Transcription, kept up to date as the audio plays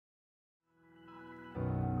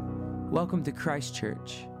Welcome to Christ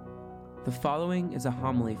Church. The following is a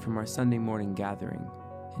homily from our Sunday morning gathering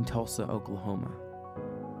in Tulsa, Oklahoma.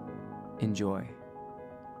 Enjoy.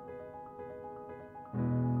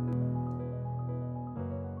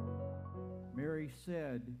 Mary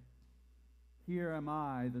said, "Here am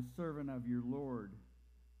I, the servant of your Lord.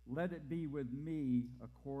 Let it be with me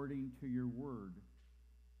according to your word."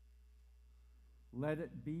 Let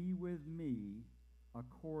it be with me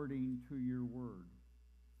according to your word.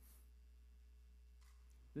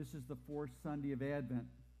 This is the fourth Sunday of Advent.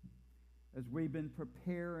 As we've been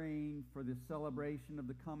preparing for the celebration of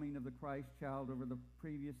the coming of the Christ child over the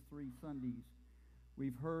previous 3 Sundays,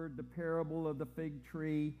 we've heard the parable of the fig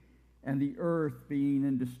tree and the earth being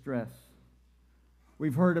in distress.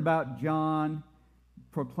 We've heard about John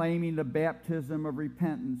proclaiming the baptism of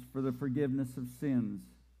repentance for the forgiveness of sins.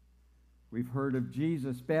 We've heard of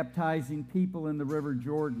Jesus baptizing people in the River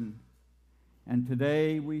Jordan. And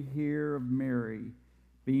today we hear of Mary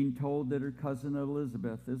being told that her cousin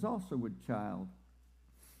Elizabeth is also with child.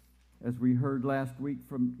 As we heard last week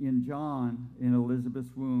in John, in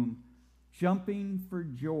Elizabeth's womb, jumping for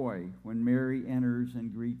joy when Mary enters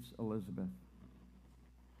and greets Elizabeth.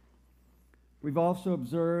 We've also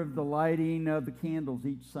observed the lighting of the candles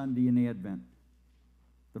each Sunday in Advent.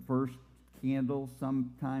 The first candle,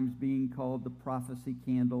 sometimes being called the prophecy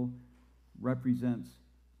candle, represents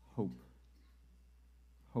hope.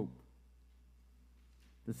 Hope.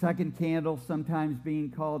 The second candle, sometimes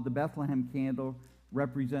being called the Bethlehem candle,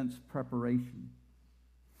 represents preparation.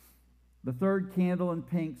 The third candle in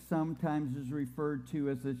pink sometimes is referred to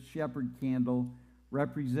as the shepherd candle,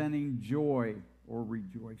 representing joy or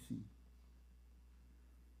rejoicing.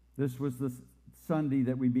 This was the Sunday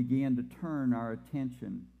that we began to turn our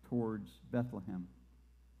attention towards Bethlehem.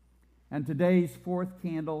 And today's fourth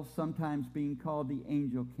candle, sometimes being called the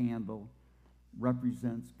angel candle,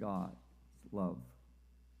 represents God's love.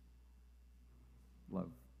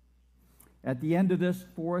 Love. At the end of this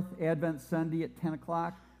fourth Advent Sunday at 10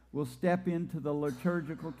 o'clock, we'll step into the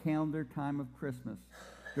liturgical calendar time of Christmas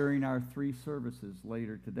during our 3 services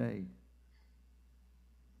later today.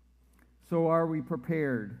 So are we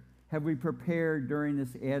prepared? Have we prepared during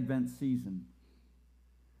this Advent season?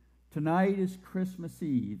 Tonight is Christmas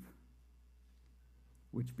Eve,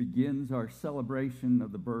 which begins our celebration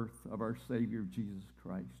of the birth of our Savior, Jesus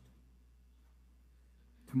Christ.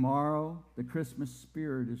 Tomorrow, the Christmas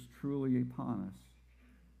spirit is truly upon us.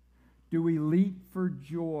 Do we leap for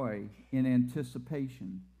joy in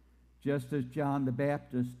anticipation, just as John the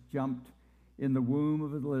Baptist jumped in the womb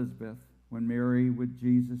of Elizabeth when Mary, with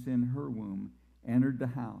Jesus in her womb, entered the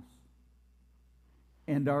house?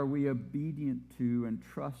 And are we obedient to and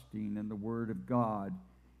trusting in the Word of God,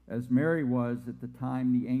 as Mary was at the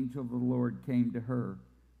time the angel of the Lord came to her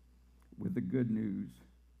with the good news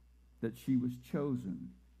that she was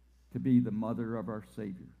chosen to be the mother of our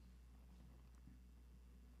Savior?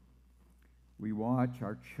 We watch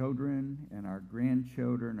our children and our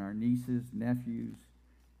grandchildren, our nieces, nephews,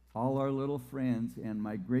 all our little friends, and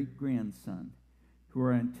my great-grandson, who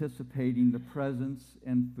are anticipating the presents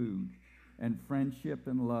and food and friendship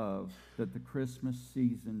and love that the Christmas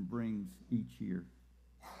season brings each year.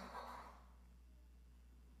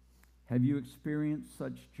 Have you experienced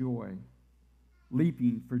such joy,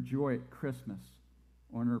 leaping for joy at Christmas,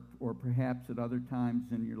 or perhaps at other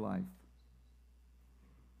times in your life?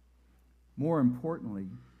 More importantly,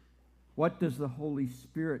 what does the Holy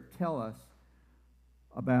Spirit tell us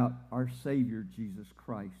about our Savior, Jesus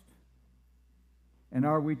Christ? And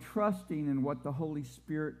are we trusting in what the Holy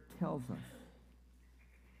Spirit tells us?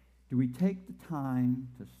 Do we take the time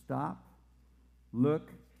to stop,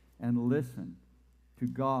 look, and listen to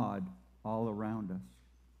God all around us?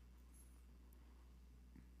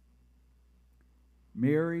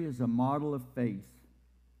 Mary is a model of faith.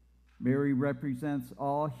 Mary represents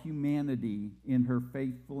all humanity in her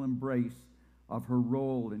faithful embrace of her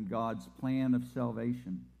role in God's plan of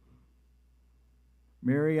salvation.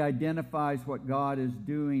 Mary identifies what God is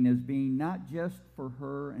doing as being not just for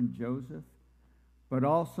her and Joseph, but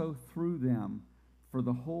also through them for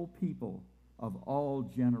the whole people of all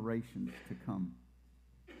generations to come.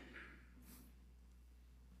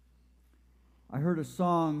 I heard a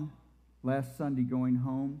song last Sunday going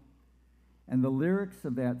home, and the lyrics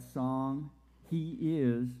of that song, "He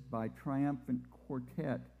Is," by Triumphant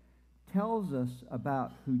Quartet, tells us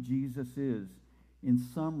about who Jesus is in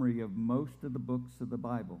summary of most of the books of the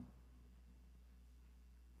Bible.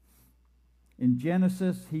 In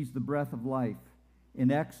Genesis, he's the breath of life.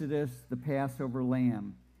 In Exodus, the Passover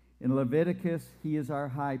lamb. In Leviticus, he is our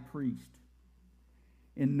high priest.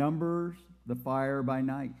 In Numbers, the fire by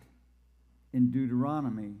night. In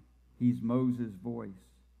Deuteronomy, he's Moses' voice.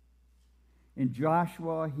 In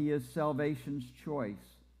Joshua, he is salvation's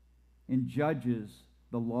choice. In Judges,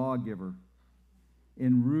 the lawgiver.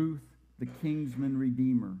 In Ruth, the kinsman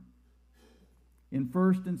redeemer. In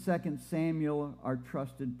 1 and 2 Samuel, our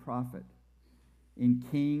trusted prophet. In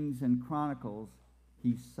Kings and Chronicles,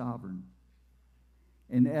 he's sovereign.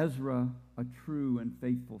 In Ezra, a true and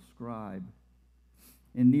faithful scribe.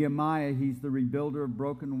 In Nehemiah, he's the rebuilder of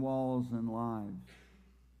broken walls and lives.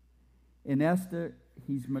 In Esther,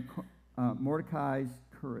 he's Mordecai's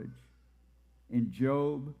courage. In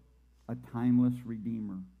Job, a timeless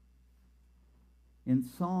redeemer. In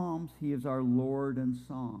Psalms, he is our Lord and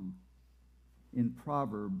song. In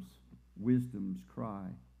Proverbs, wisdom's cry.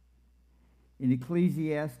 In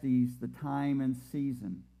Ecclesiastes, the time and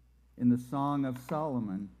season. In the Song of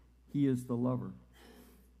Solomon, he is the lover.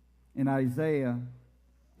 In Isaiah,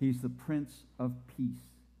 he's the Prince of Peace.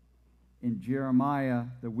 In Jeremiah,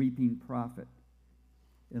 the weeping prophet.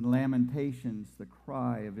 In Lamentations, the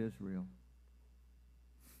cry of Israel.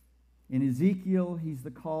 In Ezekiel, he's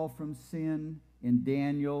the call from sin. In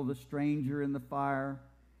Daniel, the stranger in the fire.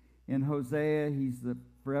 In Hosea, he's the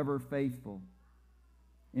forever faithful.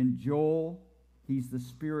 In Joel, he's the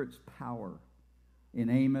Spirit's power. In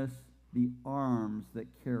Amos, the arms that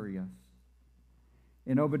carry us.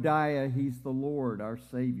 In Obadiah, he's the Lord, our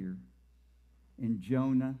Savior. In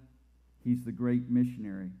Jonah, he's the great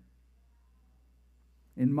missionary.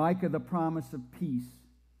 In Micah, the promise of peace.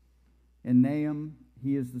 In Nahum,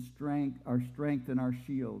 he is the strength, our strength and our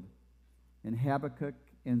shield. In Habakkuk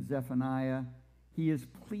and Zephaniah, he is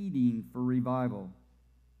pleading for revival.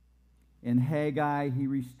 In Haggai, he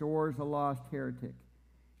restores a lost heretic.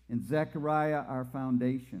 In Zechariah, our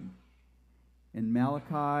foundation. In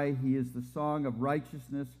Malachi, he is the song of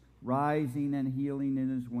righteousness, rising and healing in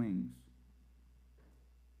his wings.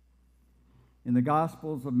 In the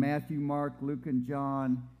Gospels of Matthew, Mark, Luke, and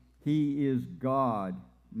John, he is God,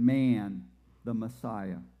 man, the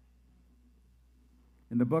Messiah.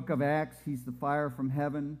 In the book of Acts, he's the fire from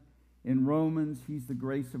heaven. In Romans, he's the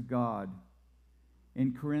grace of God.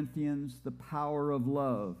 In Corinthians, the power of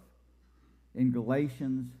love. In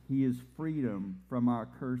Galatians, he is freedom from our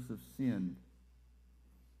curse of sin.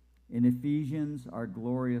 In Ephesians, our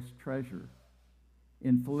glorious treasure.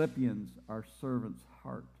 In Philippians, our servant's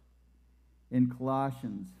heart. In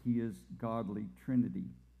Colossians, he is godly Trinity.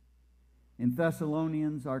 In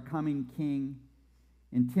Thessalonians, our coming King.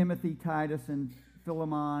 In Timothy, Titus, and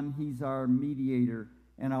Philemon, he's our mediator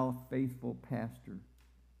and our faithful pastor.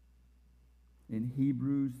 In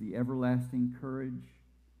Hebrews, the everlasting courage.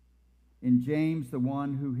 In James, the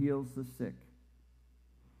one who heals the sick.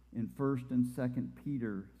 In 1 and 2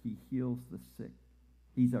 Peter, he heals the sick.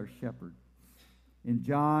 He's our shepherd. In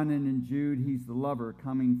John and in Jude, he's the lover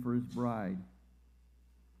coming for his bride.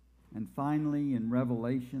 And finally, in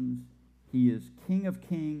Revelations, he is King of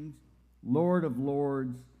kings, Lord of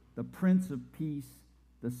lords, the Prince of peace,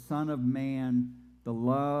 the Son of man, the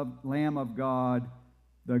Lamb of God,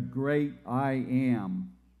 the great I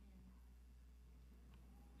am.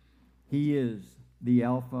 He is the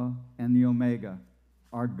Alpha and the Omega,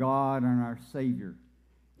 our God and our Savior.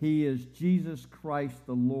 He is Jesus Christ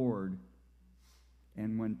the Lord.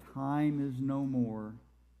 And when time is no more,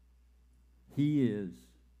 He is.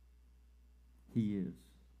 He is.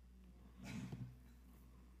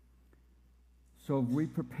 So we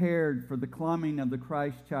prepared for the coming of the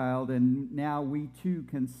Christ child, and now we too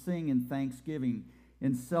can sing in thanksgiving,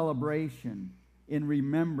 in celebration, in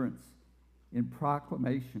remembrance, in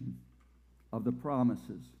proclamation of the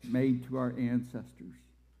promises made to our ancestors,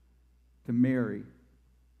 to Mary,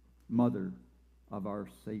 mother of our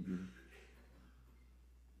Savior.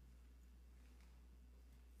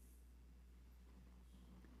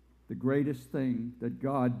 The greatest thing that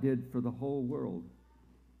God did for the whole world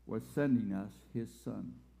was sending us His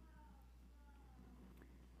Son.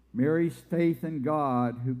 Mary's faith in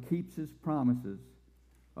God, who keeps His promises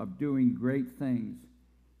of doing great things,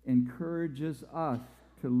 encourages us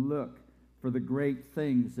to look for the great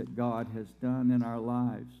things that God has done in our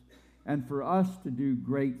lives, and for us to do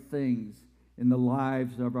great things in the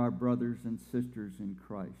lives of our brothers and sisters in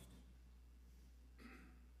Christ.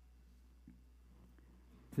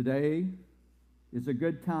 Today is a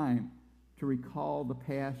good time to recall the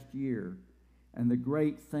past year and the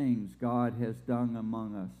great things God has done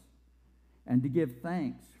among us, and to give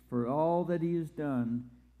thanks for all that He has done,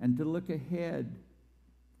 and to look ahead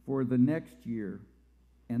for the next year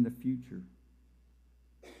and the future.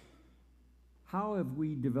 How have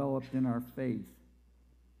we developed in our faith?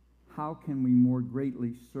 How can we more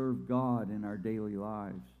greatly serve God in our daily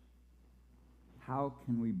lives? How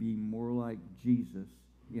can we be more like Jesus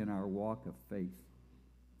in our walk of faith.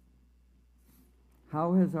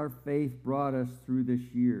 How has our faith brought us through this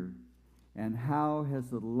year? And how has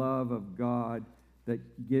the love of God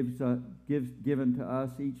that given to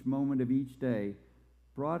us each moment of each day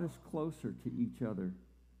brought us closer to each other,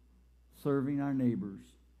 serving our neighbors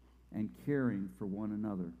and caring for one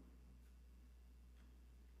another?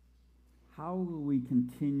 How will we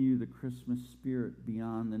continue the Christmas spirit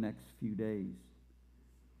beyond the next few days?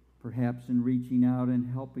 Perhaps in reaching out and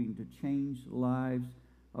helping to change the lives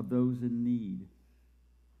of those in need,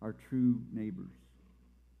 our true neighbors.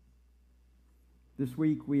 This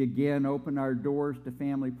week we again open our doors to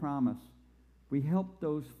Family Promise. We help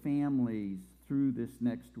those families through this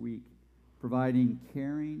next week, providing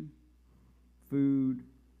caring, food,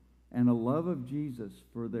 and a love of Jesus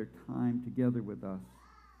for their time together with us.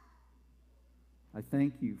 I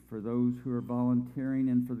thank you for those who are volunteering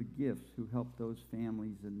and for the gifts who help those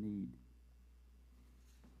families in need.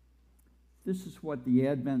 This is what the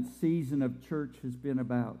Advent season of church has been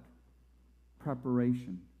about: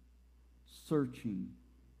 preparation, searching,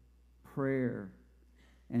 prayer,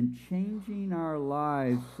 and changing our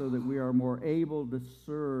lives so that we are more able to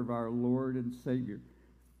serve our Lord and Savior,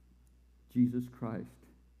 Jesus Christ,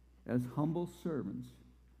 as humble servants,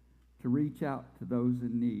 to reach out to those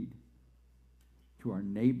in need, to our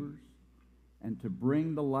neighbors, and to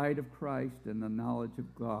bring the light of Christ and the knowledge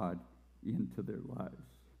of God into their lives.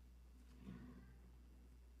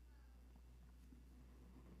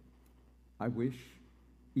 I wish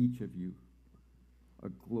each of you a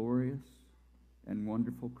glorious and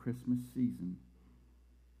wonderful Christmas season,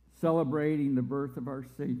 celebrating the birth of our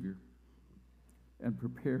Savior and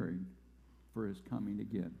preparing for his coming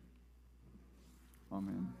again.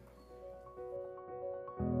 Amen.